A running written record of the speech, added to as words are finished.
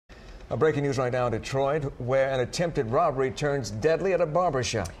Breaking news right now in Detroit, where an attempted robbery turns deadly at a barber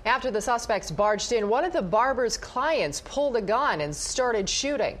shop. After the suspects barged in, one of the barber's clients pulled a gun and started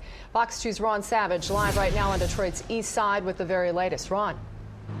shooting. Fox 2's Ron Savage live right now on Detroit's east side with the very latest. Ron.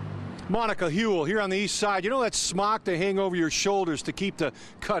 Monica Hewell here on the east side. You know that smock they hang over your shoulders to keep the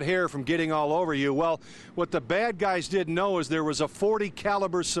cut hair from getting all over you? Well, what the bad guys didn't know is there was a .40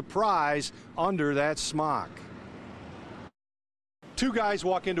 caliber surprise under that smock. Two guys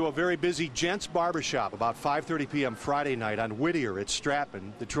walk into a very busy gents barbershop about 5:30 p.m. Friday night on Whittier at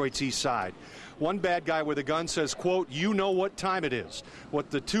Stratton, Detroit's east side. One bad guy with a gun says, quote, "You know what time it is." What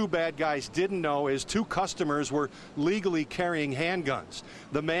the two bad guys didn't know is two customers were legally carrying handguns.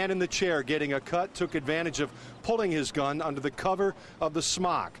 The man in the chair getting a cut took advantage of pulling his gun under the cover of the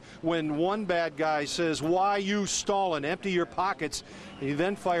smock. When one bad guy says, "Why you stalling? Empty your pockets," he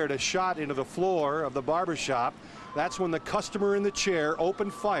then fired a shot into the floor of the barbershop. That's when the customer in the chair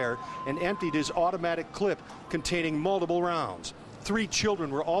opened fire and emptied his automatic clip containing multiple rounds. 3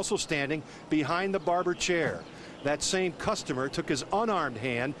 children were also standing behind the barber chair. That same customer took his unarmed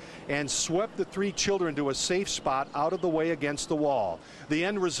hand and swept the 3 children to a safe spot out of the way against the wall. The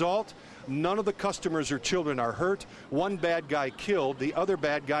end result? None of the customers or children are hurt. One bad guy killed. The other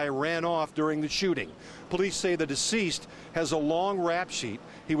bad guy ran off during the shooting. Police say the deceased has a long rap sheet.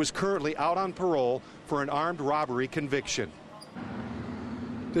 He was currently out on parole for an armed robbery conviction.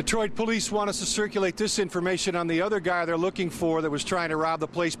 Detroit police want us to circulate this information on the other guy they're looking for that was trying to rob the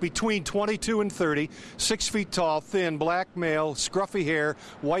place. Between 22 and 30, 6 feet tall, thin, black male, scruffy hair,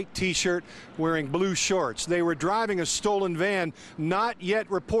 white T-shirt, wearing blue shorts. They were driving a stolen van, not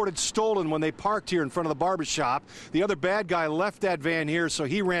yet reported stolen when they parked here in front of the barbershop. The other bad guy left that van here, so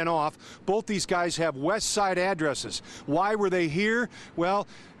he ran off. Both these guys have West Side addresses. Why were they here? Well,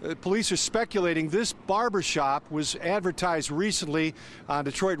 police are speculating this barbershop was advertised recently on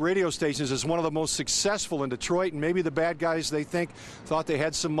Detroit radio stations as one of the most successful in Detroit, and maybe the bad guys, they think, thought they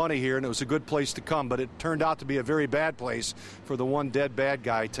had some money here and it was a good place to come, but it turned out to be a very bad place for the one dead bad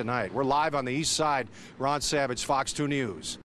guy tonight. We're live on the east side. Ron Savage, Fox 2 News.